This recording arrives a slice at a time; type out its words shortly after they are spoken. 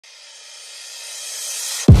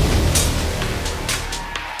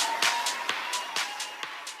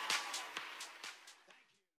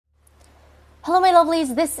Hello my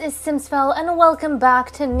lovelies, this is Simspell and welcome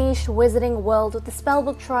back to Niche Wizarding World with the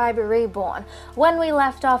Spellbook Tribe Reborn. When we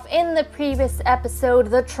left off in the previous episode,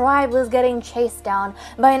 the tribe was getting chased down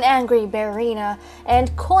by an angry Baequarra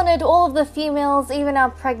and cornered all of the females, even our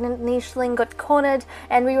pregnant nicheling got cornered,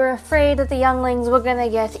 and we were afraid that the younglings were gonna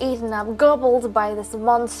get eaten up, gobbled by this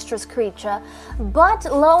monstrous creature. But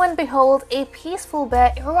lo and behold, a peaceful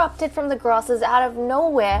bear erupted from the grasses out of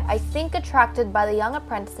nowhere, I think attracted by the young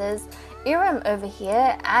apprentices Irem over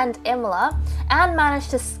here and Imola, and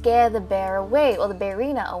managed to scare the bear away, or the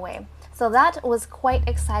Baequarra away. So that was quite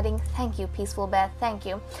exciting. Thank you, peaceful bear, thank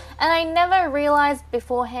you. And I never realized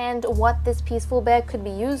beforehand what this peaceful bear could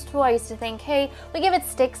be used for. I used to think, hey, we give it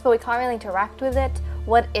sticks but we can't really interact with it.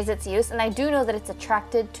 What is its use? And I do know that it's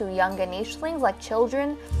attracted to younger nichelings, like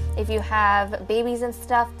children. If you have babies and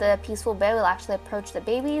stuff, the peaceful bear will actually approach the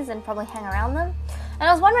babies and probably hang around them. And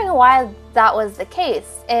I was wondering why that was the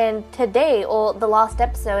case, and today, or the last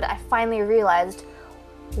episode, I finally realized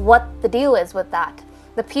what the deal is with that.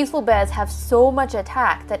 The peaceful bears have so much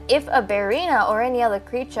attack that if a Baequarra or any other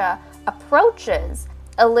creature approaches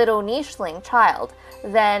a little nicheling child,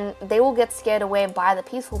 then they will get scared away by the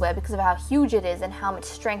peaceful bear because of how huge it is and how much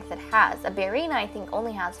strength it has. A Baequarra, I think,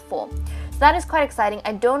 only has 4. So that is quite exciting.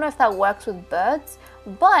 I don't know if that works with birds,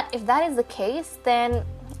 but if that is the case, then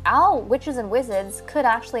our witches and wizards could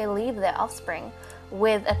actually leave their offspring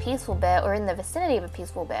with a peaceful bear or in the vicinity of a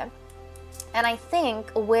peaceful bear. And I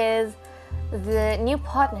think with the new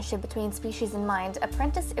partnership between species in mind,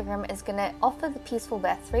 Apprentice Irem is going to offer the peaceful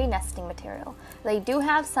bear 3 nesting material. They do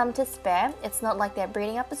have some to spare. It's not like they're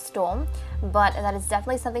breeding up a storm, but that is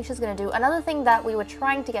definitely something she's going to do. Another thing that we were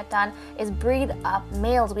trying to get done is breed up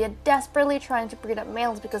males. We are desperately trying to breed up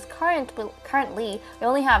males because currently we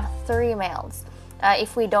only have 3 males.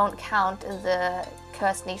 If we don't count the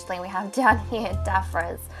cursed nicheling we have down here at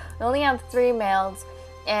Dafra's. We only have 3 males,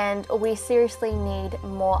 and we seriously need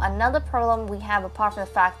more. Another problem we have, apart from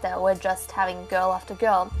the fact that we're just having girl after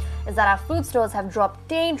girl, is that our food stores have dropped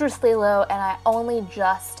dangerously low, and I only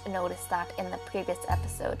just noticed that in the previous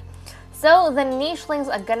episode. So the nichelings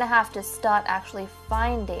are gonna have to start actually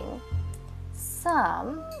finding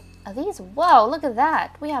some of these. Whoa, look at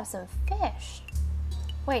that. We have some fish.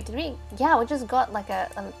 Wait, did we? Yeah, we just got like a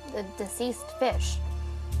deceased fish.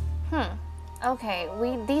 Okay,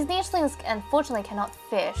 these nichelings unfortunately cannot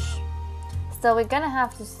fish. So we're gonna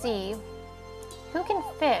have to see who can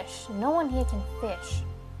fish. No one here can fish.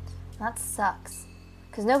 That sucks.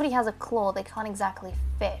 Because nobody has a claw, they can't exactly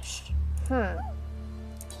fish.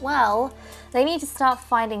 Well, they need to start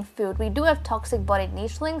finding food. We do have toxic-bodied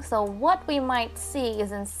nichelings, so what we might see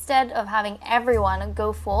is instead of having everyone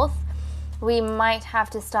go forth, we might have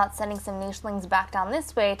to start sending some nichelings back down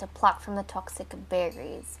this way to pluck from the toxic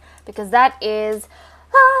berries. Because that is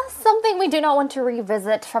something we do not want to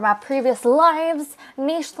revisit from our previous lives.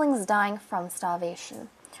 Nichelings dying from starvation.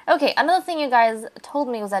 Okay, another thing you guys told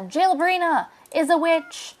me was that Jailbrina is a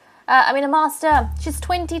witch. A master. She's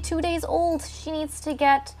 22 days old. She needs to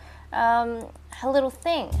get her little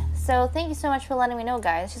thing. So thank you so much for letting me know,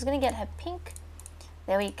 guys. She's going to get her pink.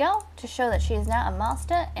 There we go, to show that she is now a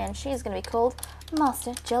master, and she is going to be called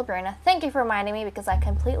Master Jailbrina. Thank you for reminding me because I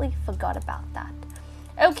completely forgot about that.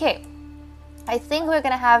 Okay, I think we're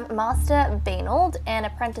going to have Master Bainold and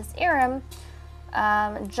Apprentice Irem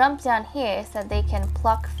jump down here so that they can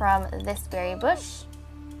pluck from this berry bush.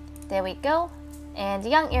 There we go. And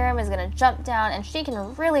young Irem is going to jump down, and she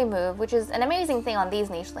can really move, which is an amazing thing on these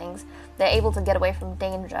nichelings. They're able to get away from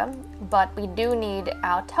danger, but we do need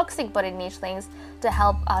our toxic-bodied nichelings to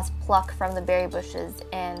help us pluck from the berry bushes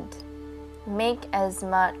and make as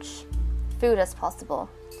much food as possible.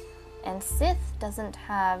 And Sith doesn't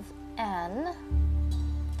have Anne.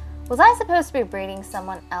 Was I supposed to be breeding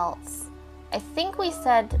someone else? I think we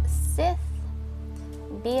said Sith,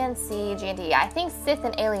 BNC, G&T. I think Sith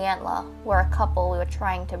and Aliantla were a couple we were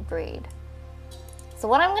trying to breed. So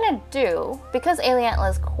what I'm going to do, because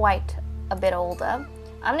Aliantla is quite a bit older,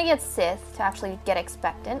 I'm going to get Sith to actually get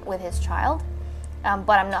expectant with his child,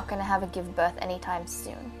 but I'm not going to have her give birth anytime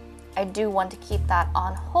soon. I do want to keep that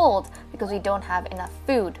on hold because we don't have enough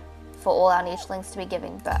food for all our nichelings to be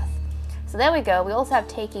giving birth. So there we go. We also have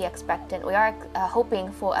Takey expectant. We are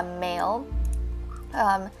hoping for a male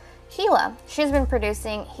healer. She's been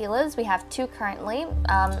producing healers. We have 2 currently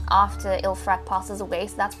after Ilfrat passes away,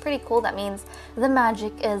 so that's pretty cool. That means the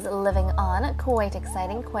magic is living on. Quite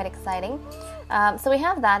exciting, quite exciting. So we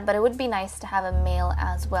have that, but it would be nice to have a male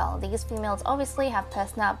as well. These females obviously have purr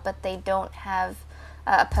snout, but they don't have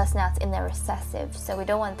a purr snout in their recessive, so we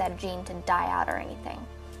don't want that gene to die out or anything.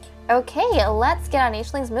 Okay, let's get our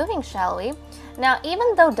nichelings moving, shall we? Now,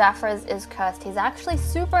 even though Daphras is cursed, he's actually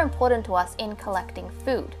super important to us in collecting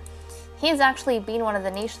food. He's actually been one of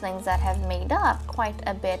the nichelings that have made up quite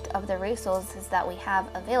a bit of the resources that we have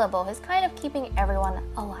available. He's kind of keeping everyone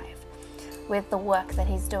alive with the work that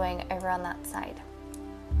he's doing over on that side.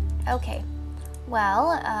 Okay,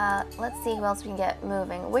 well, let's see who else we can get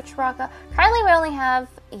moving. Witch Raka. Currently we only have,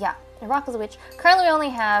 Raka's a witch. Currently we only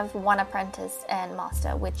have one apprentice and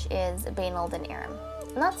master, which is Baenold and Aram.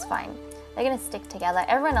 And that's fine. They're going to stick together.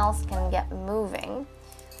 Everyone else can get moving.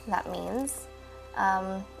 That means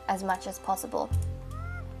as much as possible.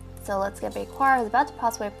 So let's get Baequarra, who's about to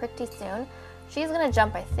pass away pretty soon. She's going to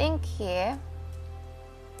jump, I think, here.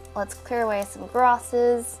 Let's clear away some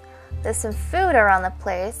grasses. There's some food around the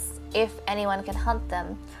place, if anyone can hunt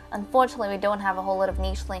them. Unfortunately, we don't have a whole lot of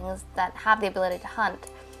nichelings that have the ability to hunt.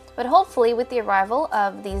 But hopefully, with the arrival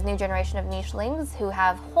of these new generation of nichelings who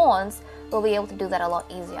have horns, we'll be able to do that a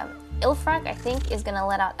lot easier. Ilfrak, I think, is going to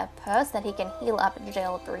let out a purr so that he can heal up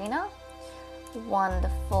Jailbrina.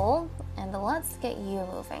 Wonderful. And let's get you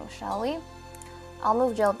moving, shall we? I'll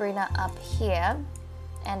move Jailbrina up here.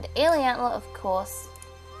 And Aliantla, of course.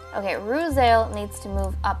 Okay, Wruzeyl needs to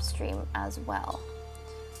move upstream as well.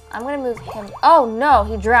 I'm going to move him. Oh no,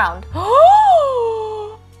 he drowned.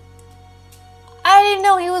 I didn't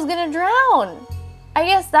know he was going to drown. I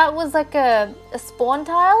guess that was like a spawn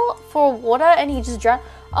tile for water and he just drowned.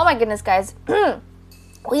 Oh my goodness, guys.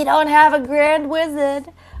 We don't have a Grand Wizard.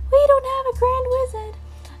 We don't have a Grand Wizard.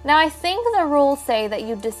 Now, I think the rules say that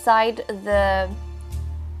you decide the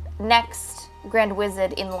next Grand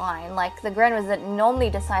Wizard in line. Like, the Grand Wizard normally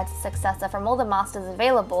decides a successor from all the masters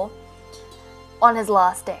available on his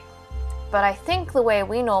last day. But I think the way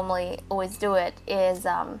we normally always do it is,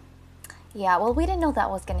 yeah, well, we didn't know that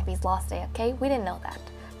was going to be his last day, okay? We didn't know that.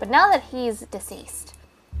 But now that he's deceased,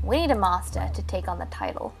 we need a master to take on the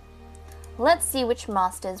title. Let's see which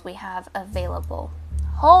masters we have available.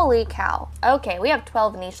 Holy cow. Okay, we have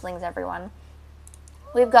 12 nichelings, everyone.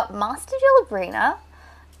 We've got Master Jailbrina.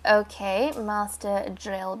 Okay, Master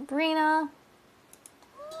Jailbrina.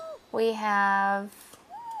 We have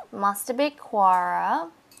Master Baequarra.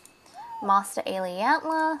 Master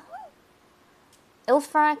Aliantla.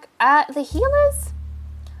 Ilfrak. The healers?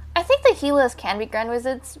 I think the healers can be Grand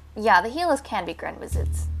Wizards. Yeah, the healers can be Grand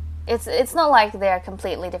Wizards. It's not like they're a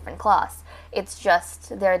completely different class. It's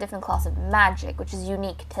just they're a different class of magic, which is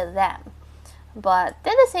unique to them. But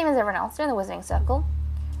they're the same as everyone else. They're in the Wizarding Circle.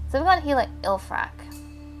 So we've got healer Ilfrak.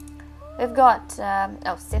 We've got,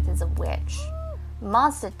 oh, Sith is a witch.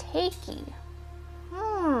 Master Takey.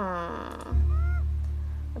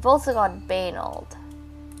 We've also got Baenold.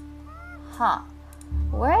 Huh.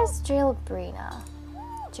 Where's Jailbrina?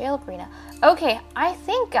 Jailbrina. Okay, I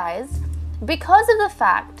think, guys, because of the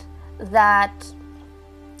fact that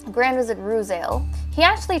Grand Wizard Wruzeyl, he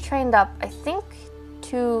actually trained up, I think,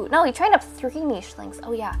 he trained up 3 nichelings.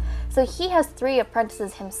 Oh yeah. So he has 3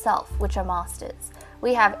 apprentices himself, which are masters.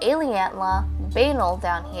 We have Aliantla, Baenold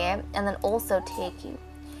down here, and then also Takey.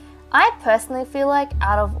 I personally feel like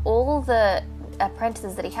out of all the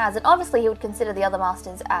apprentices that he has, and obviously he would consider the other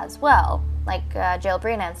masters as well, like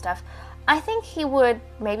Jailbrina and stuff, I think he would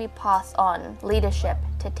maybe pass on leadership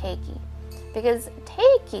to Takey. Because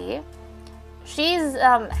Takey, she's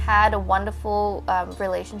had a wonderful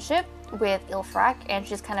relationship with Ilfrak, and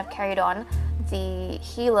she's kind of carried on the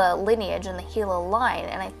healer lineage and the healer line,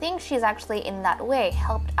 and I think she's actually in that way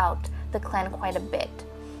helped out the clan quite a bit.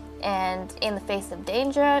 And in the face of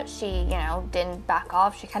danger, she, didn't back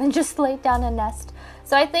off. She kind of just laid down a nest.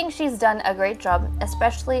 So I think she's done a great job,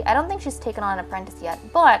 especially, I don't think she's taken on an apprentice yet,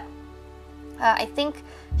 but I think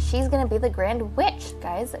she's going to be the Grand Witch,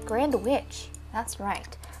 guys. Grand Witch. That's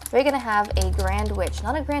right. We're going to have a Grand Witch,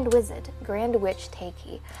 not a Grand Wizard. Grand Witch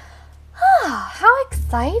Takey. How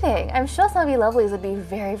exciting. I'm sure some of you lovelies would be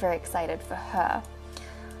very, very excited for her.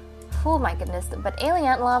 Oh my goodness. But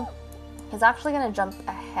Aliantla is actually going to jump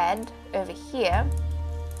ahead over here,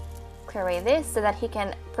 clear away this, so that he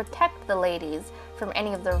can protect the ladies from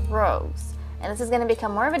any of the rogues. And this is going to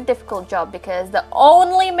become more of a difficult job because the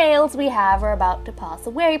only males we have are about to pass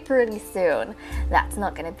away pretty soon. That's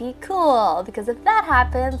not going to be cool, because if that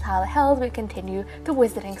happens, how the hell do we continue the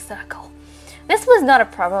Wizarding Circle? This was not a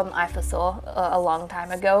problem I foresaw a long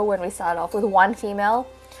time ago when we started off with 1 female.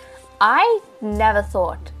 I never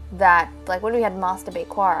thought that, like when we had Master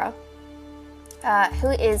Baequarra,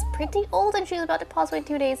 who is pretty old and she's about to pass away in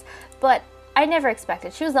 2 days, but I never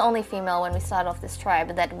expected, she was the only female when we started off this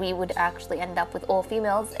tribe, that we would actually end up with all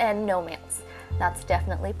females and no males. That's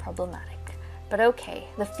definitely problematic. But okay,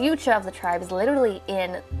 the future of the tribe is literally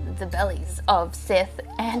in the bellies of Sith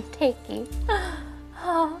and Takey.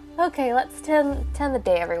 Okay, let's turn the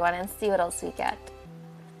day, everyone, and see what else we get.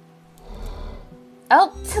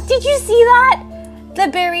 Oh, did you see that? The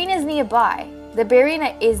Baerina is nearby. The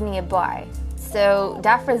Baerina is nearby. So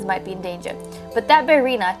Daphras might be in danger. But that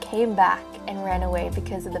Baerina came back and ran away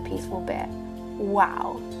because of the peaceful bear.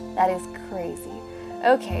 Wow, that is crazy.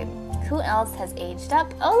 Okay, who else has aged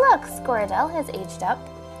up? Oh look, Scoradel has aged up.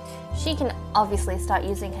 She can obviously start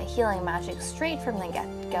using her healing magic straight from the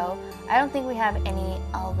get-go. I don't think we have any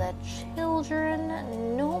other children.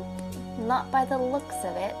 Nope, not by the looks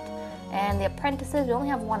of it. And the apprentices, we only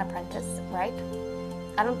have one apprentice, right?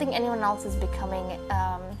 I don't think anyone else is becoming,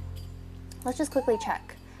 let's just quickly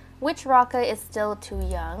check. Witch Raka is still too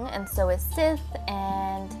young, and so is Sith,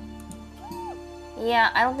 and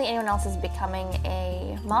yeah, I don't think anyone else is becoming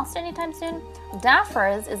a master anytime soon.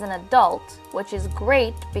 Daphras is an adult, which is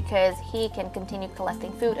great because he can continue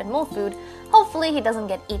collecting food and more food. Hopefully he doesn't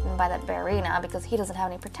get eaten by that Baerina because he doesn't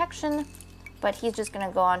have any protection, but he's just going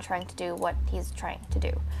to go on trying to do what he's trying to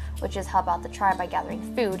do, which is help out the tribe by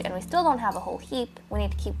gathering food, and we still don't have a whole heap. We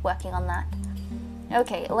need to keep working on that.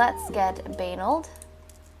 Okay, let's get Bainold.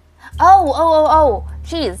 Oh,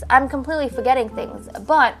 geez, I'm completely forgetting things.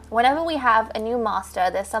 But whenever we have a new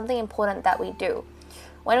master, there's something important that we do.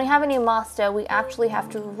 When we have a new master, we actually have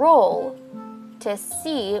to roll to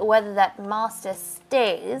see whether that master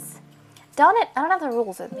stays. Darn it, I don't have the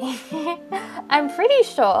rules with me. I'm pretty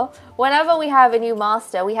sure whenever we have a new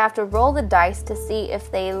master, we have to roll the dice to see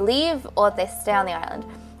if they leave or if they stay on the island.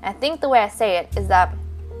 I think the way I say it is that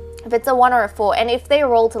if it's a 1 or a 4, and if they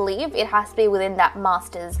roll to leave, it has to be within that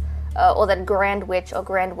master's or that Grand Witch or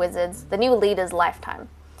Grand Wizard's, the new leader's lifetime.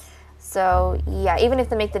 So yeah, even if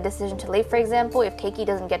they make the decision to leave, for example, if Takey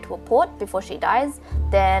doesn't get to a port before she dies,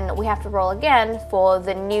 then we have to roll again for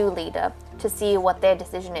the new leader to see what their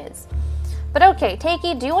decision is. But okay,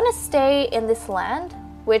 Takey, do you want to stay in this land,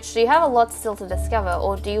 which you have a lot still to discover,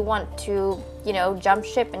 or do you want to, you know, jump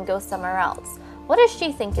ship and go somewhere else? What does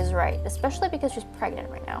she think is right, especially because she's pregnant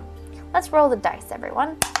right now? Let's roll the dice,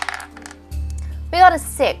 everyone. We got a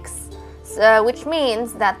 6. Which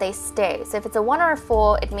means that they stay. So if it's a 1 or a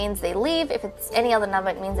 4, it means they leave. If it's any other number,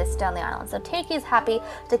 it means they stay on the island. So Takey is happy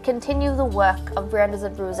to continue the work of Grand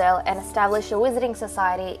Wizard Wruzeyl and establish a wizarding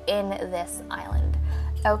society in this island.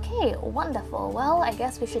 Okay, wonderful. Well, I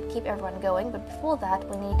guess we should keep everyone going, but before that,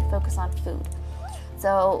 we need to focus on food.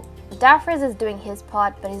 So Daphras is doing his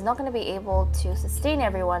part, but he's not going to be able to sustain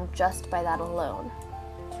everyone just by that alone.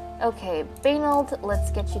 Okay, Bainold,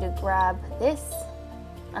 let's get you to grab this.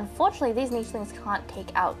 Unfortunately, these nichelings can't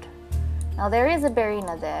take out. Now, there is a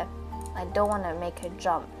Baerina there. I don't want to make her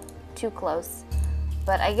jump too close,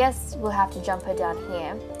 but I guess we'll have to jump her down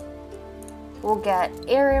here. We'll get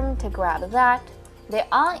Arim to grab that. They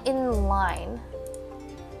are in line.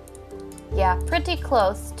 Yeah, pretty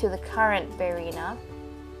close to the current Baerina.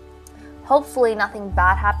 Hopefully nothing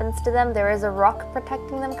bad happens to them. There is a rock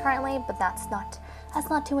protecting them currently, but that's not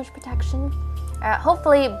too much protection.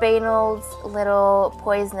 Hopefully Bainold's little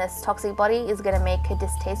poisonous toxic body is going to make her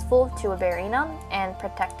distasteful to a Baerina and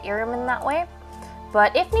protect Arim in that way.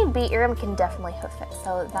 But if need be, Arim can definitely hoof it,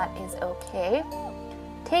 so that is okay.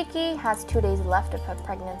 Takey has 2 days left of her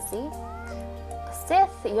pregnancy.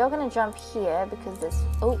 Sith, you're going to jump here because there's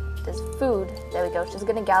food. There we go. She's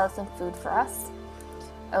going to gather some food for us.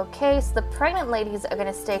 Okay, so the pregnant ladies are going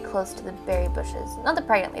to stay close to the berry bushes. Not the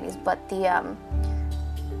pregnant ladies, but the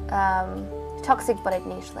toxic-bodied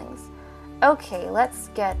nichelings. Okay, let's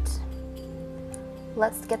get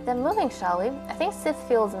them moving, shall we? I think Sith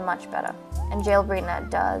feels much better, and Jailbrina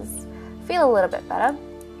does feel a little bit better.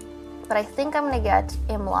 But I think I'm gonna get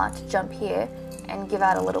Imla to jump here and give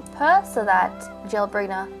out a little purr so that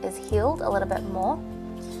Jailbrina is healed a little bit more.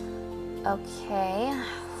 Okay,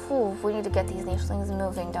 we need to get these nichelings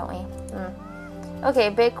moving, don't we?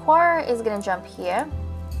 Okay, Baequarra is gonna jump here.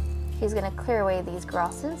 He's gonna clear away these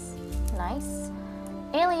grasses. Nice.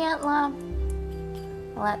 Aliantla.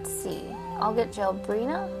 Let's see. I'll get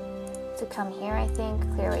Jailbrina to come here, I think.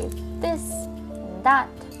 Clear away this and that.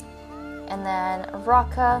 And then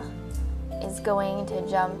Raka is going to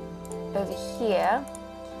jump over here.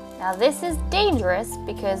 Now this is dangerous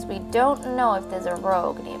because we don't know if there's a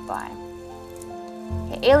rogue nearby.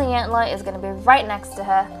 Okay, Aliantla is going to be right next to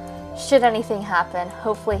her. Should anything happen,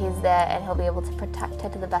 hopefully he's there and he'll be able to protect her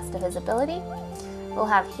to the best of his ability. We'll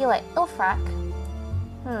have Healer Ilfrak.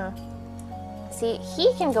 See,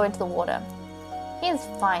 he can go into the water. He is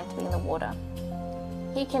fine to be in the water.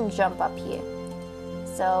 He can jump up here.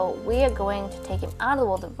 So we are going to take him out of the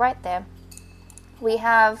water right there. We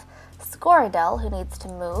have Scoradel, who needs to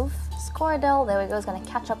move. Scoradel, there we go, is going to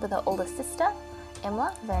catch up with her older sister,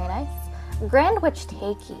 Imla. Very nice. Grand Witch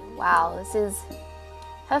Takey. Wow, this is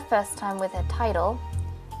her first time with her title.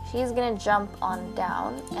 She's going to jump on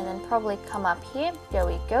down and then probably come up here. There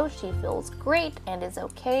we go. She feels great and is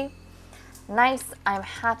okay. Nice. I'm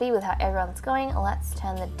happy with how everyone's going. Let's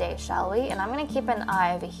turn the day, shall we? And I'm going to keep an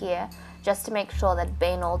eye over here just to make sure that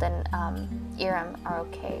Bainold and Iram are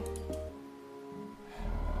okay.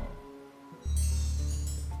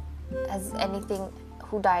 Has anything...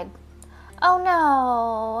 Who died? Oh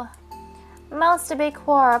no! Master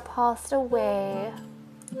Baequarra passed away.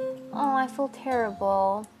 Oh, I feel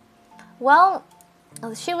terrible. Well,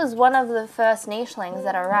 she was one of the first nichelings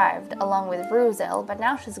that arrived, along with Wruzeyl, but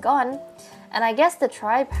now she's gone. And I guess the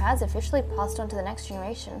tribe has officially passed on to the next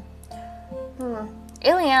generation.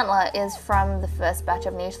 Iliantla is from the first batch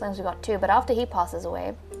of nichelings we got too, but after he passes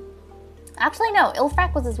away... Actually, no,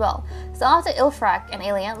 Ilfrak was as well. So after Ilfrak and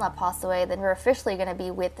Iliantla pass away, then we're officially going to be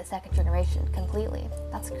with the second generation completely.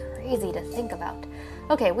 That's crazy to think about.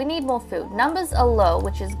 Okay, we need more food. Numbers are low,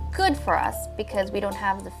 which is good for us because we don't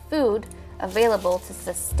have the food available to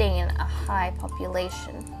sustain a high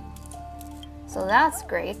population. So that's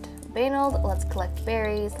great. Bainold, let's collect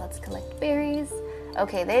berries. Let's collect berries.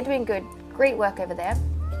 Okay, they're doing good. Great work over there.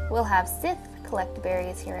 We'll have Sith collect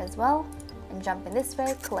berries here as well. And jump in this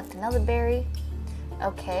way, collect another berry.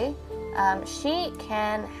 Okay, she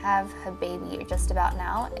can have her baby just about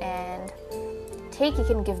now, and Takey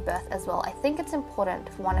can give birth as well. I think it's important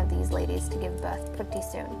for one of these ladies to give birth pretty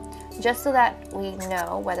soon, just so that we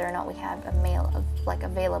know whether or not we have a male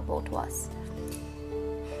available to us.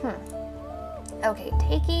 Okay,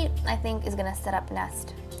 Takey, I think, is gonna set up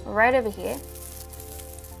nest right over here.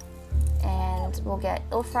 And we'll get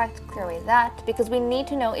Ilfrak to clear away that, because we need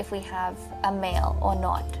to know if we have a male or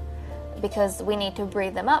not, because we need to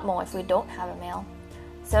breed them up more if we don't have a male.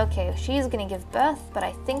 So okay, she's gonna give birth, but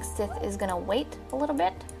I think Sith is gonna wait a little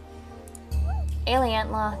bit.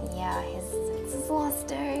 Iliantla, yeah, it's his last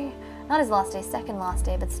day. Not his last day, second last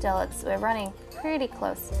day, but still, we're running pretty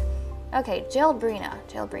close. Okay, Jailbrina,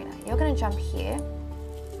 you're gonna jump here.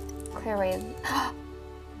 Clear away.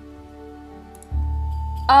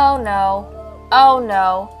 Oh no. Oh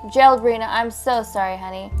no. Jailbrina, I'm so sorry,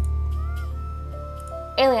 honey.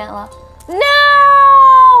 Iliantla.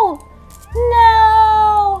 No!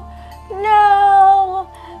 No! No!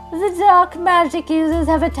 The dark magic users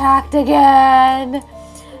have attacked again.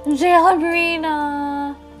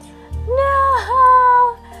 Jailbrina.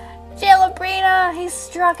 No! Jailbrina, he's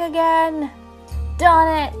struck again. Darn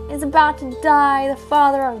it, he's about to die. The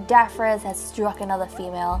father of Daphras has struck another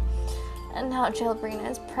female. And now Jailbrina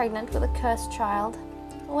is pregnant with a cursed child.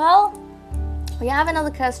 Well, we have another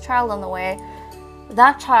cursed child on the way.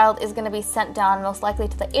 That child is going to be sent down most likely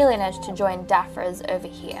to the alien edge to join Daphras over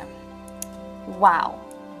here. Wow.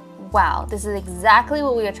 Wow, this is exactly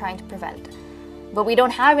what we were trying to prevent. But we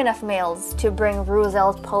don't have enough males to bring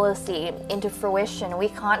Wruzeyl's policy into fruition. We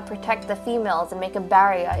can't protect the females and make a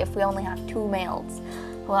barrier if we only have 2 males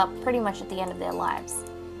who are pretty much at the end of their lives.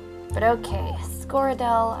 But okay,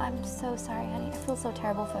 Scoradel, I'm so sorry, honey. I feel so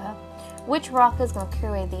terrible for her. Which rocker is going to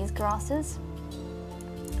clear away these grasses?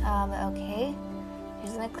 Okay.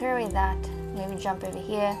 She's going to clear away that. Maybe jump over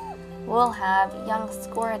here. We'll have young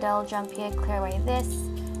Scoradel jump here, clear away this.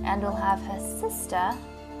 And we'll have her sister,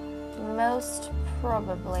 most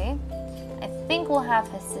probably. I think we'll have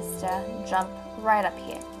her sister jump right up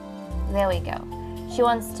here. There we go. She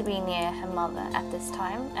wants to be near her mother at this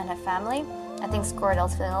time and her family. I think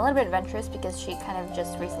Scoradel's feeling a little bit adventurous because she kind of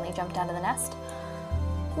just recently jumped out of the nest.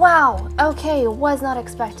 Wow, okay, was not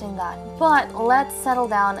expecting that. But let's settle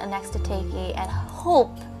down next to Takey and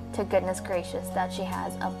hope to goodness gracious that she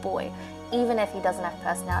has a boy. Even if he doesn't have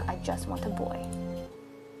personality, I just want a boy.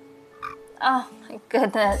 Oh my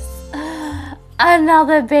goodness.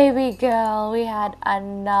 Another baby girl. We had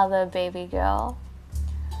another baby girl.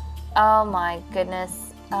 Oh my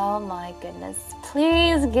goodness. Oh my goodness.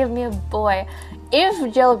 Please give me a boy. If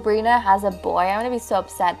Jailbrina has a boy, I'm going to be so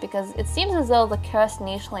upset because it seems as though the cursed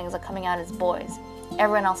nichelings are coming out as boys.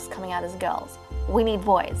 Everyone else is coming out as girls. We need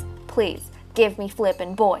boys. Please, give me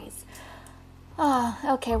flippin' boys. Oh,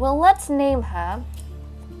 okay, well, let's name her.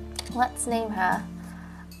 Let's name her.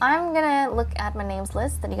 I'm going to look at my names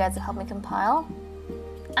list that you guys have helped me compile.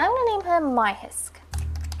 I'm going to name her Myhisk.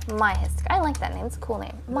 Myhisk. I like that name. It's a cool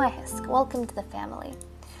name. Myhisk. Welcome to the family.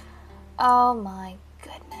 Oh my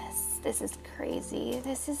goodness. This is crazy.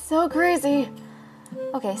 This is so crazy.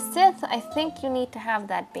 Okay, Sith, I think you need to have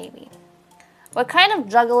that baby. We're kind of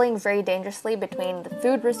juggling very dangerously between the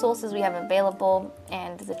food resources we have available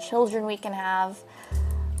and the children we can have.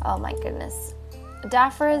 Oh my goodness.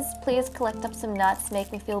 Daffers, please collect up some nuts.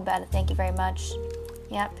 Make me feel better. Thank you very much.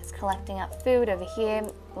 Yep, he's collecting up food over here.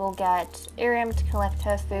 We'll get Iriam to collect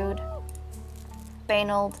her food.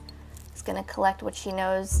 Bainold is going to collect what she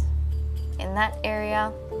knows in that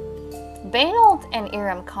area. Bainold and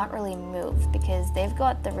Iriam can't really move because they've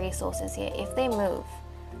got the resources here. If they move,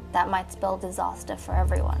 that might spell disaster for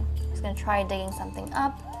everyone. He's going to try digging something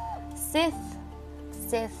up. Sith.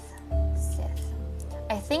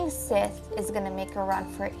 I think Sith is going to make a run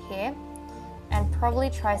for it here and probably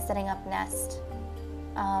try setting up nest.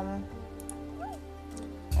 I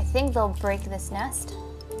think they'll break this nest.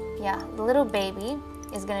 Yeah, the little baby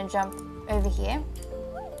is going to jump over here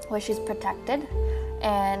where she's protected,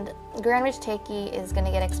 and Grand Witch Takey is going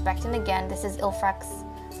to get expectant again. This is Ilfrac's,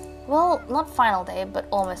 well, not final day, but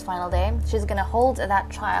almost final day. She's going to hold that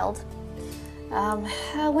child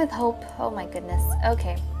with hope. Oh my goodness.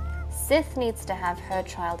 Okay, Sith needs to have her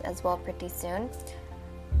child as well pretty soon.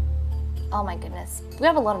 Oh my goodness. We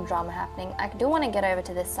have a lot of drama happening. I do want to get over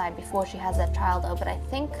to this side before she has that child though, but I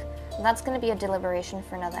think that's going to be a deliberation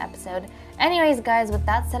for another episode. Anyways, guys, with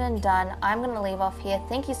that said and done, I'm going to leave off here.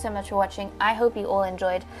 Thank you so much for watching. I hope you all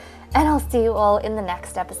enjoyed, and I'll see you all in the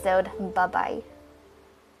next episode. Bye-bye.